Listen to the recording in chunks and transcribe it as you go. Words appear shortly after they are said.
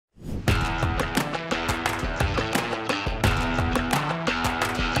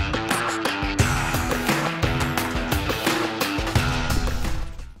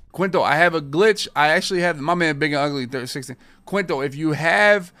Quinto, I have a glitch. I actually have my man Big and Ugly 16. Quinto, if you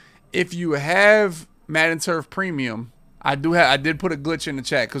have Madden Turf Premium, I did put a glitch in the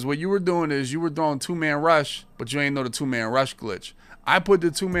chat, because what you were doing is you were throwing 2-man rush, but you ain't know the 2-man rush glitch. I put the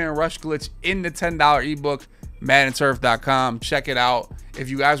 2-man rush glitch in the $10 ebook, MaddenTurf.com. Check it out.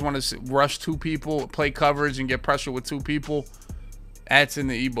 If you guys want to rush 2 people, play coverage, and get pressure with 2 people, that's in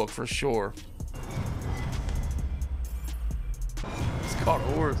the ebook for sure. It's called a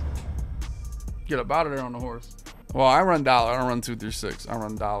horse. Get up out of there on the horse. Well, I run dollar. I don't run 236. I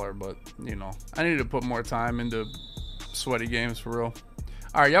run dollar, but you know, I need to put more time into sweaty games for real.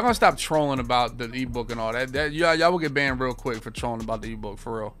 All right, y'all gonna stop trolling about the ebook and all that. Y'all will get banned real quick for trolling about the ebook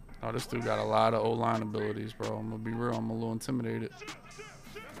for real. Oh, this dude got a lot of O-line abilities, bro. I'm gonna be real. I'm a little intimidated.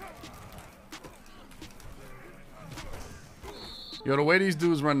 Yo, the way these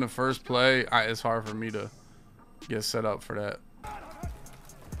dudes run the first play, it's hard for me to get set up for that.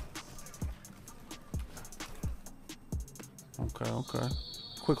 Okay, okay.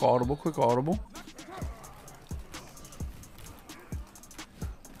 Quick audible, quick audible.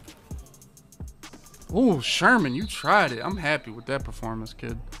 Ooh, Sherman, you tried it. I'm happy with that performance,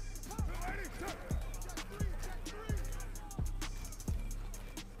 kid.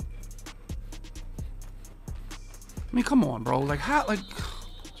 I mean, come on, bro. Like, how, like...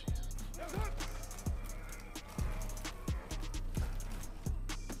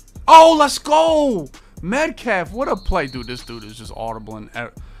 Oh, let's go! Metcalf, what a play. Dude, this dude is just audible and...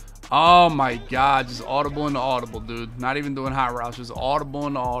 Oh, my God. Just audible into audible, dude. Not even doing hot routes. Just audible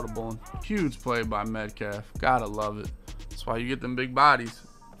into audible. Huge play by Metcalf. Gotta love it. That's why you get them big bodies.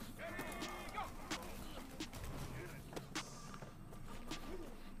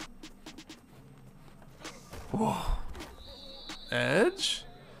 Whoa. Edge?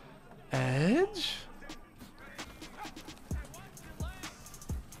 Edge?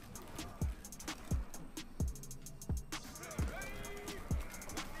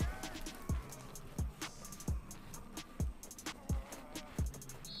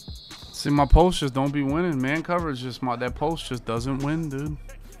 See, my post just don't be winning. Man coverage just that post just doesn't win, dude.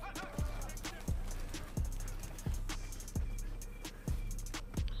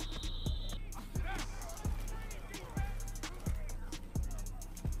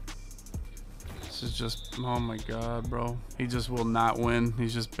 This is just, oh my God, bro. He just will not win.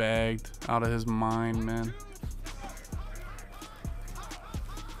 He's just bagged out of his mind, man.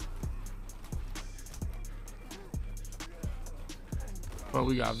 But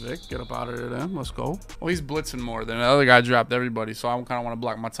we got Vic. Get up out of there then. Let's go. Oh, he's blitzing more than the other guy dropped everybody. So I kind of want to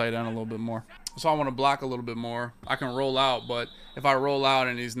block my tight end a little bit more. So I want to block a little bit more. I can roll out, but if I roll out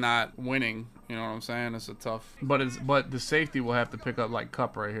and he's not winning, you know what I'm saying? It's a tough. But the safety will have to pick up like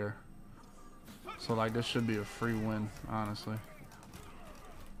Cup right here. So like this should be a free win, honestly.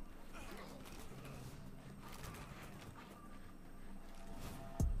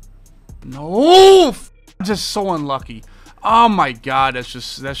 No, just so unlucky. Oh my God, that's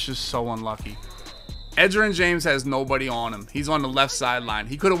just so unlucky. Edgerrin James has nobody on him. He's on the left sideline.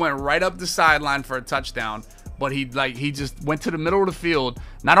 He could have went right up the sideline for a touchdown, but he just went to the middle of the field.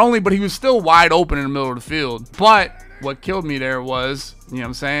 Not only, but he was still wide open in the middle of the field. But what killed me there was, you know what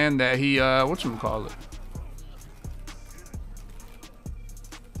I'm saying, that he whatchamacallit?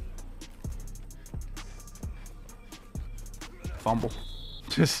 Fumble.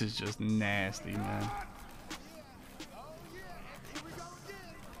 This is just nasty, man.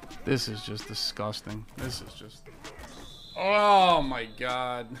 This is just disgusting. This is just... Oh my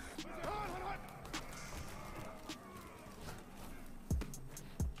God.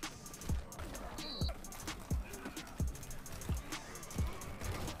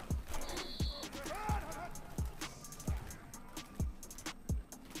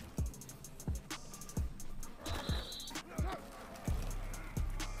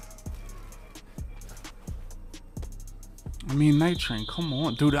 I mean, Night Train, come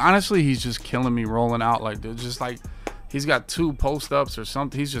on. Dude, honestly, he's just killing me rolling out like this. Just like, he's got 2 post-ups or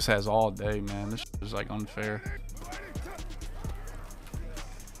something. He just has all day, man. This is like unfair.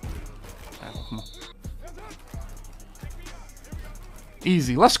 Oh, come on.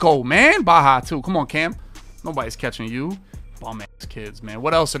 Easy. Let's go, man. Baja, too. Come on, Cam. Nobody's catching you. Bum-ass kids, man.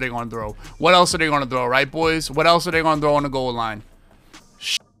 What else are they going to throw? What else are they going to throw, right, boys? What else are they going to throw on the goal line?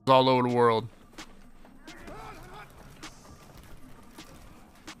 All over the world.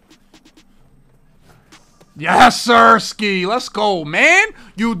 Yes, sir, Ski. Let's go, man.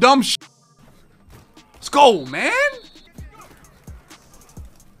 You dumb sh. Let's go, man.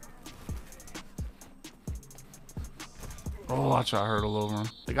 Oh, I tried to hurdle over him.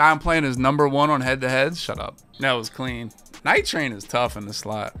 The guy I'm playing is #1 on head-to-heads. Shut up. That was clean. Night Train is tough in the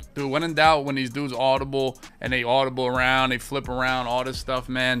slot. Dude, when in doubt, when these dudes audible and they audible around, they flip around, all this stuff,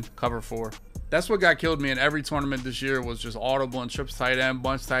 man, cover 4. That's what got killed me in every tournament this year was just audible and trips tight end,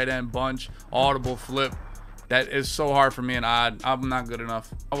 bunch, audible, flip. That is so hard for me and odd. I'm not good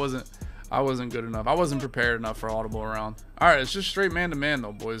enough. I wasn't good enough. I wasn't prepared enough for audible around. All right, it's just straight man-to-man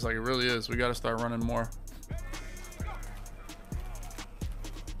though, boys. Like it really is. We got to start running more.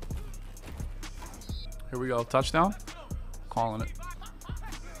 Here we go. Touchdown. Calling it.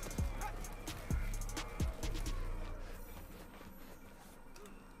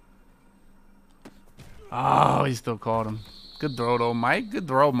 Oh, he still caught him. Good throw though, Mike. Good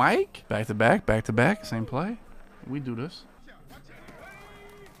throw, Mike. Back to back, back to back. Same play. We do this.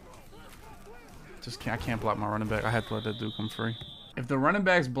 I can't block my running back. I had to let that dude come free. If the running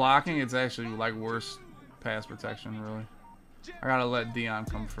back's blocking, it's actually like worse pass protection, really. I gotta let Dion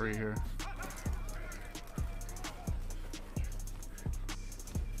come free here.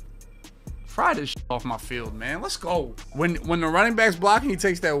 Fry this shit off my field, man. Let's go. When the running back's blocking, he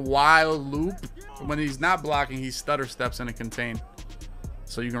takes that wild loop. When he's not blocking, he stutter steps in a contain.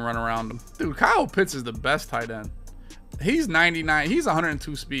 So you can run around him. Dude, Kyle Pitts is the best tight end. He's 99. He's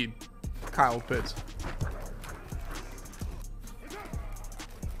 102 speed. Kyle Pitts.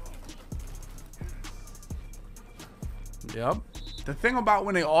 Yep. The thing about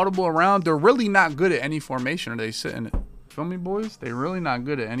when they audible around, they're really not good at any formation, or they sit in it. Feel me, boys? They're really not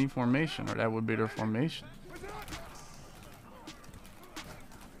good at any formation, or that would be their formation.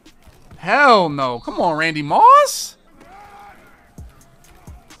 Hell no. Come on, Randy Moss.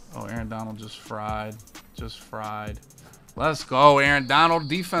 Oh, Aaron Donald just fried. Just fried. Let's go, Aaron Donald.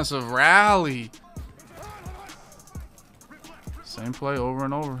 Defensive rally. Same play over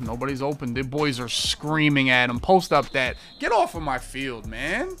and over. Nobody's open. The boys are screaming at him. Post up that. Get off of my field,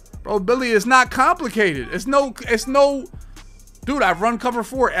 man. Bro, Billy, it's not complicated. It's no. Dude, I've run cover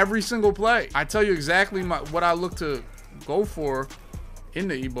 4 every single play. I tell you exactly what I look to go for in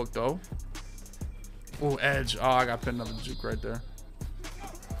the ebook, though. Oh, edge. Oh, I got to put another juke right there.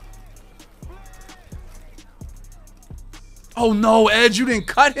 Oh, no, Edge. You didn't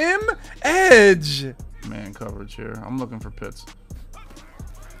cut him? Edge. Man coverage here. I'm looking for Pitts.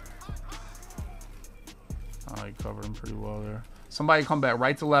 Oh, he covered him pretty well there. Somebody come back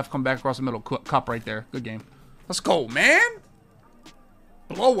right to left. Come back across the middle. Cup right there. Good game. Let's go, man.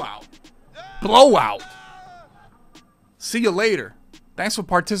 Blowout. Blowout. See you later. Thanks for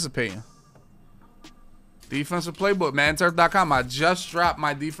participating. Defensive playbook, MaddenTurf.com. I just dropped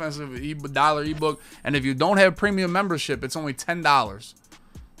my defensive dollar ebook, and if you don't have premium membership, it's only $10.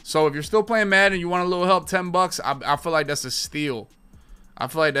 So if you're still playing Madden and you want a little help, $10. I feel like that's a steal. I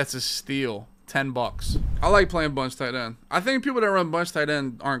feel like that's a steal. $10. I like playing bunch tight end. I think people that run bunch tight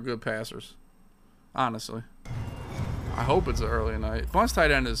end aren't good passers. Honestly. I hope it's an early night. Bunch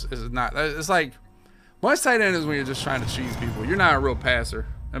tight end is not. It's like bunch tight end is when you're just trying to cheese people. You're not a real passer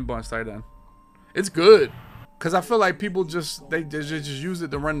in bunch tight end. It's good, cause I feel like people just use it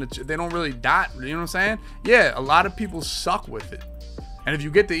to run they don't really dot. You know what I'm saying? Yeah, a lot of people suck with it. And if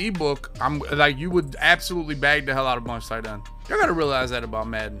you get the ebook, I'm like, you would absolutely bag the hell out of bunch tight end. Y'all gotta realize that about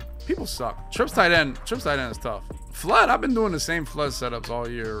Madden. People suck. Trips tight end is tough. Flood, I've been doing the same flood setups all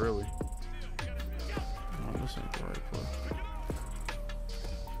year, really. Oh, this ain't the right play.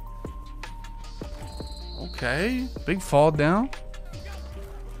 Okay, big fall down.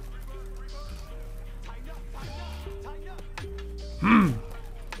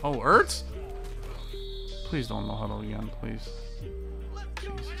 Oh, Ertz? Please don't no huddle again, please.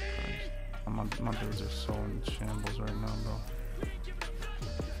 Jesus Christ. My dudes are so in shambles right now, bro.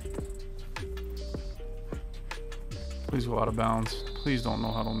 Please go out of bounds. Please don't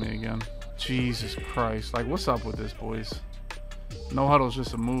no huddle me again. Jesus Christ. Like, what's up with this, boys? No huddle's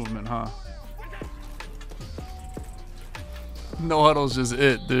just a movement, huh? No huddle's just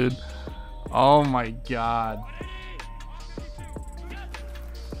it, dude. Oh my God.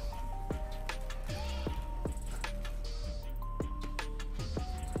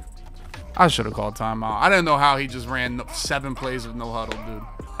 I should have called timeout. I didn't know how he just ran 7 plays with no huddle, dude.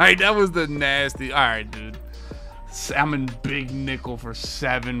 Like, that was the nasty. All right, dude. I'm in big nickel for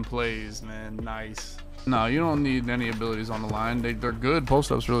 7 plays, man. Nice. No, you don't need any abilities on the line. They're good.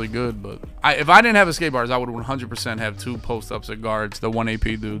 Post-up's really good, but if I didn't have escape bars, I would 100% have 2 post-ups at guards, the 1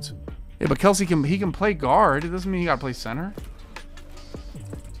 AP dudes. Yeah, but Kelsey can play guard. It doesn't mean he got to play center.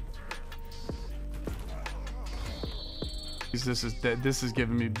 This is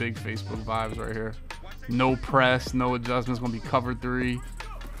giving me big Facebook vibes right here. No press, no adjustments. Gonna be cover 3.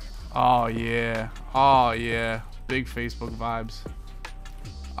 Oh yeah, oh yeah, big Facebook vibes.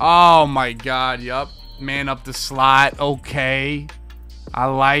 Oh my God, yup. Man up the slot. Okay. I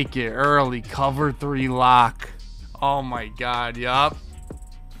like it. Early. Cover 3 lock. Oh my god. Yup.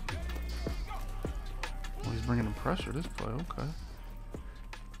 Oh, he's bringing the pressure this play. Okay.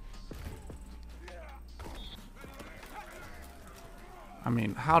 I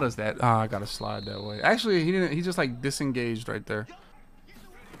mean, how does that... Oh, I gotta slide that way. Actually, he didn't... He just, like, disengaged right there.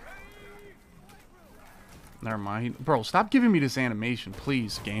 Never mind. Bro, stop giving me this animation.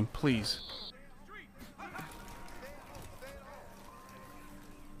 Please, game. Please.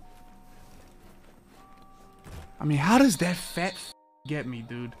 I mean, how does that fat get me,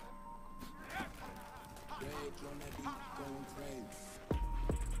 dude?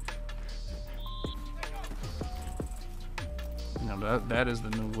 No, that is the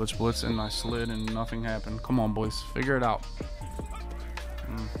new blitz, and I slid and nothing happened. Come on, boys, figure it out.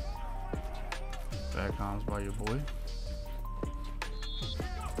 Bad comms by your boy.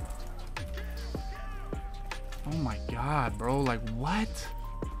 Oh my god, bro! Like what?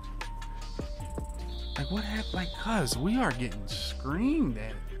 Like what happened? Like, cuz we are getting screamed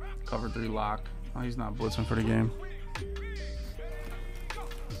at. Cover 3 lock. Oh, he's not blitzing for the game.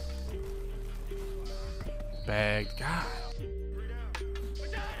 Bagged. God.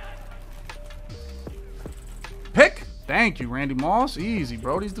 Pick. Thank you, Randy Moss. Easy,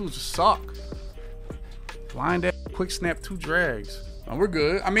 bro. These dudes suck. Blind ass, quick snap, 2 drags. Oh, we're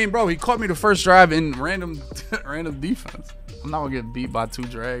good. I mean, bro, he caught me the first drive in random defense. I'm not gonna get beat by 2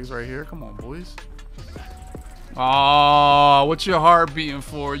 drags right here. Come on, boys. Oh, what's your heart beating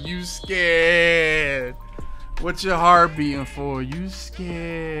for? You scared. What's your heart beating for? You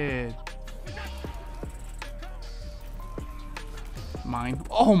scared. Mine.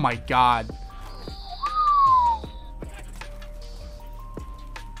 Oh my god.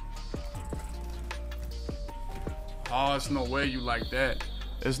 Oh, there's no way you like that.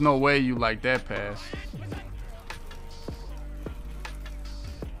 There's no way you like that pass.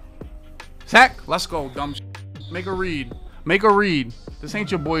 Sack. Let's go, dumb shit. Make a read. Make a read. This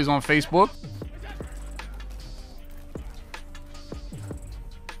ain't your boys on Facebook.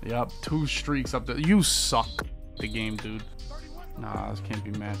 Yup, 2 streaks up there. You suck the game, dude. Nah, this can't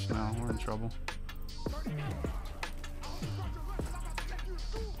be matched now. We're in trouble.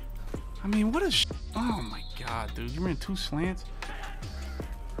 I mean, what a sh... Oh my god, dude. You ran 2 slants?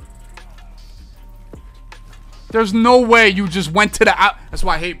 There's no way you just went to the out. That's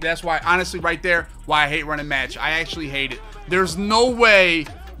why I hate... That's why, honestly, right there, why I hate running match. I actually hate it. There's no way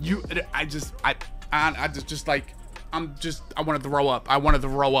you... I just like... I wanted to throw up. I wanted to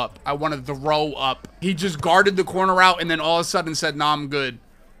throw up. I wanted to throw up. He just guarded the corner out and then all of a sudden said, nah, I'm good.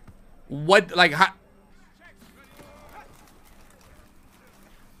 What, like, how...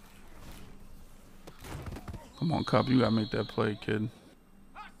 Come on, Cup. You gotta make that play, kid.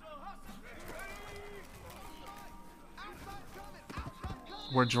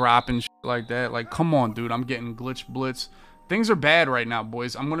 We're dropping shit like that. Like, come on, dude. I'm getting glitch blitz. Things are bad right now,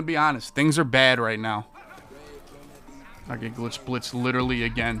 boys. I'm gonna be honest. Things are bad right now. I get glitch blitz literally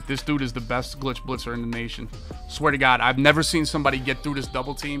again. This dude is the best glitch blitzer in the nation. Swear to God, I've never seen somebody get through this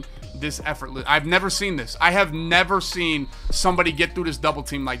double team this effortless. I've never seen this. I have never seen somebody get through this double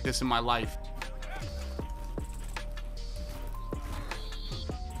team like this in my life.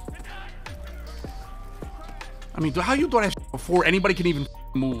 I mean, how you do that before anybody can even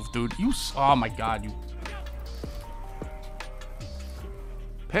move, dude? You, oh my god, you.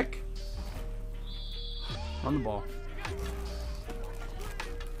 Pick. Run the ball.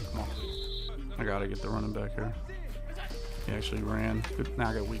 Come on. I gotta get the running back here. He actually ran. Good. Now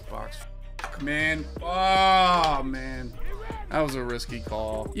I got weak box. Man. Oh, man. That was a risky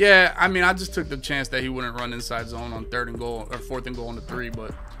call. Yeah, I mean, I just took the chance that he wouldn't run inside zone on 3rd and goal, or 4th and goal on the 3,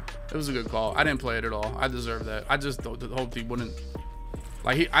 but it was a good call. I didn't play it at all. I deserve that. I just hoped he wouldn't.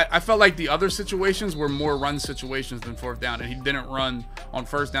 Like, I felt like the other situations were more run situations than 4th down, and he didn't run on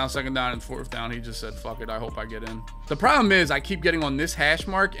 1st down, 2nd down, and 4th down. He just said, fuck it, I hope I get in. The problem is I keep getting on this hash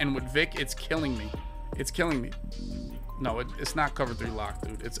mark, and with Vic, it's killing me. It's killing me. No, it's not cover 3 lock,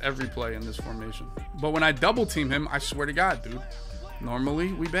 dude. It's every play in this formation. But when I double team him, I swear to God, dude,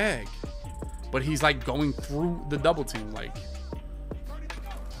 normally we bag. But he's like going through the double team, like.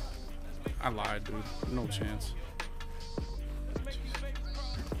 I lied, dude. No chance.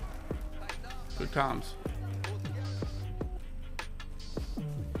 Good comms.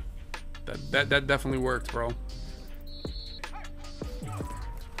 That definitely worked, bro.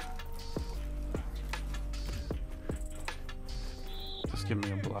 Just give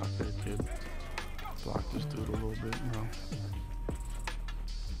me a block there, kid. Block this dude a little bit, you know.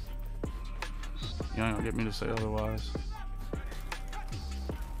 You ain't gonna get me to say otherwise.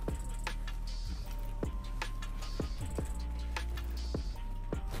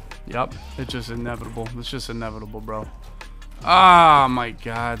 Yep, it's just inevitable. It's just inevitable, bro. Ah, my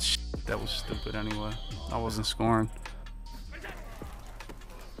God. That was stupid anyway. I wasn't scoring.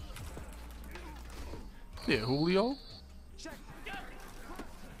 Yeah, Julio.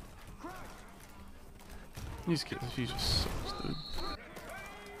 These kids, he just sucks, dude.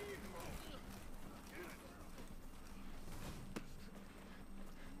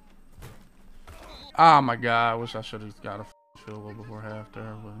 Oh my God, I wish I should have got a field goal before half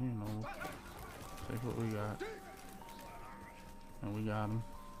there, but you know, take what we got. And we got him.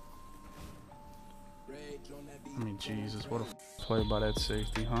 I mean, Jesus, what a play by that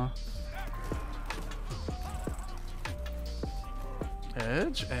safety, huh?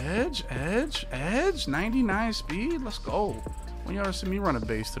 Edge, edge, edge, edge. 99 speed. Let's go. When you ever see me run a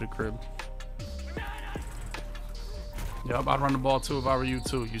base to the crib? Yep, I'd run the ball too if I were you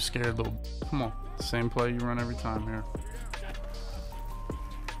too. You scared little. Come on. Same play you run every time here.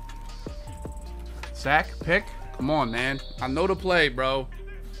 Sack, pick. Come on, man. I know the play, bro.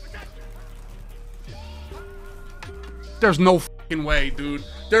 There's no fucking way, dude.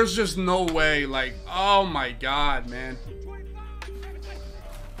 There's just no way. Like, oh my God, man.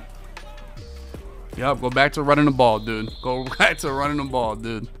 Yep, go back to running the ball, dude. Go back to running the ball,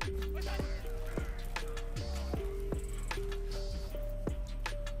 dude.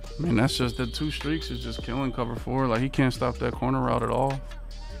 I mean, that's just the 2 streaks is just killing cover 4. Like, he can't stop that corner route at all.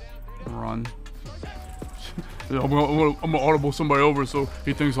 Run. I'm gonna audible somebody over so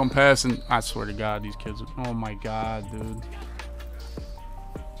he thinks I'm passing. I swear to God, these kids. Oh my God, dude.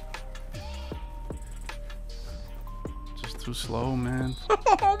 Just too slow, man.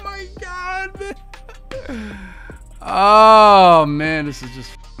 Oh my God, man. Oh man, this is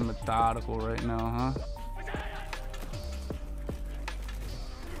just methodical right now, huh?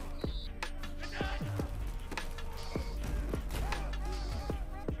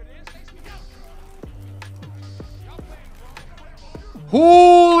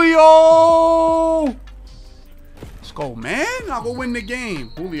 Julio! Let's go, man. I'll go win the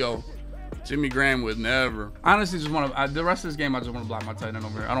game. Julio. Jimmy Graham would never. Honestly, just want to. The rest of this game, I just want to block my tight end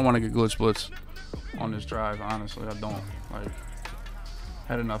over here. I don't want to get glitch blitz on this drive. Honestly, I don't. Like,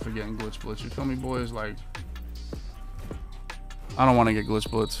 had enough of getting glitch blitz. You feel me, boys? Like, I don't want to get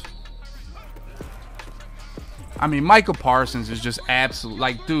glitch blitz. I mean, Micah Parsons is just absolute.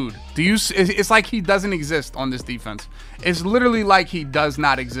 Like, dude, do you? It's like he doesn't exist on this defense. It's literally like he does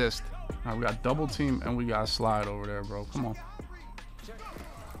not exist. All right, we got double team and we got slide over there, bro. Come on.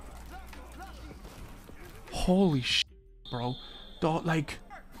 Holy shit, bro. Dog, like.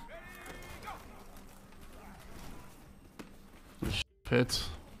 Pits.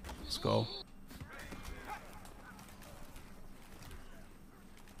 Let's go.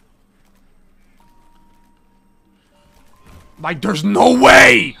 Like, there's no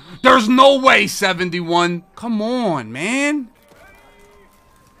way. There's no way, 71. Come on, man.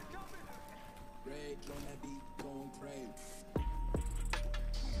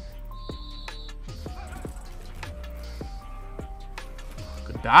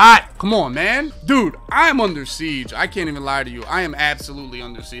 Good dot. Come on, man. Dude, I'm under siege. I can't even lie to you. I am absolutely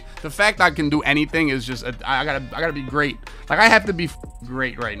under siege. The fact I can do anything is just, I gotta be great. Like, I have to be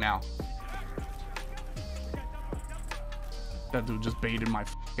great right now. That dude just baited my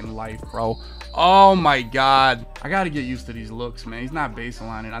fucking life, bro. Oh my God. I gotta get used to these looks, man. He's not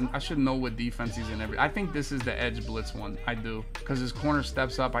baselining. I should know what defense he's in. I think this is the edge blitz one. I do. Because his corner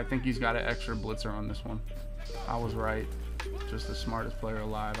steps up. I think he's got an extra blitzer on this one. I was right. Just the smartest player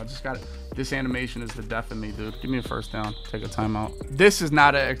alive. I just got it. This animation is the death of me, dude. Give me a first down. Take a timeout. This is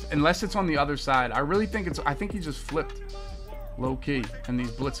not a, unless it's on the other side. I really think it's, I think he just flipped low key and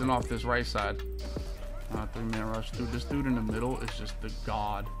he's blitzing off this right side. 3-man rush. Dude, this dude in the middle is just the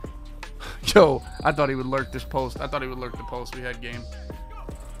god. Yo, I thought he would lurk this post. I thought he would lurk the post. We had game.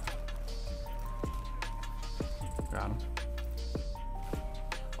 Got him.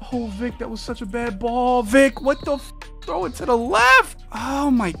 Oh, Vic, that was such a bad ball. Vic, what the f? Throw it to the left. Oh,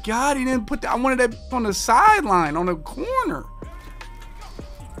 my God. He didn't put that. I wanted that on the sideline, on the corner.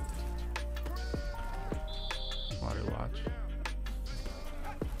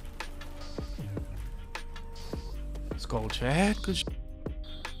 Go, Chad. Good sh.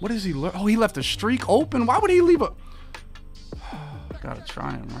 What is he? Oh, he left a streak open. Why would he leave a? Gotta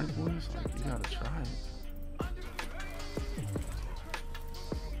try him, right, boys? Like, you gotta try it.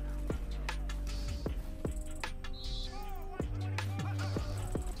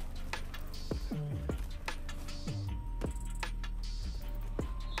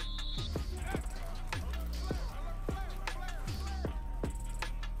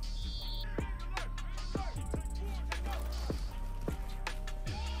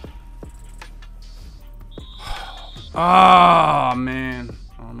 Oh, man.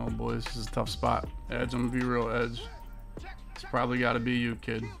 I don't know, boys. This is a tough spot. Edge, I'm going to be real, Edge. It's probably got to be you,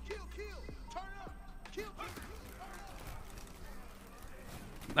 kid.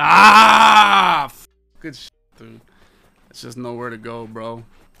 Ah! Good shit, dude. It's just nowhere to go, bro.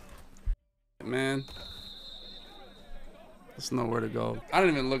 Man. There's nowhere to go. I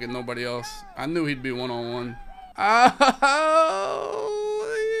didn't even look at nobody else. I knew he'd be one-on-one. Oh,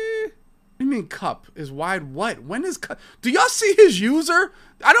 what do you mean cup is wide? What? When is cup? Do y'all see his user?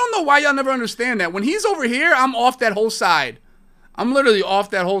 I don't know why y'all never understand that. When he's over here, I'm off that whole side. I'm literally off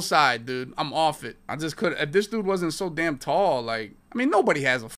that whole side, dude. I'm off it. I just couldn't. If this dude wasn't so damn tall, like, I mean, nobody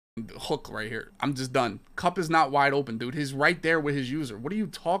has a hook right here. I'm just done. Cup is not wide open, dude. He's right there with his user. What are you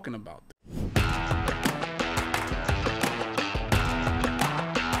talking about?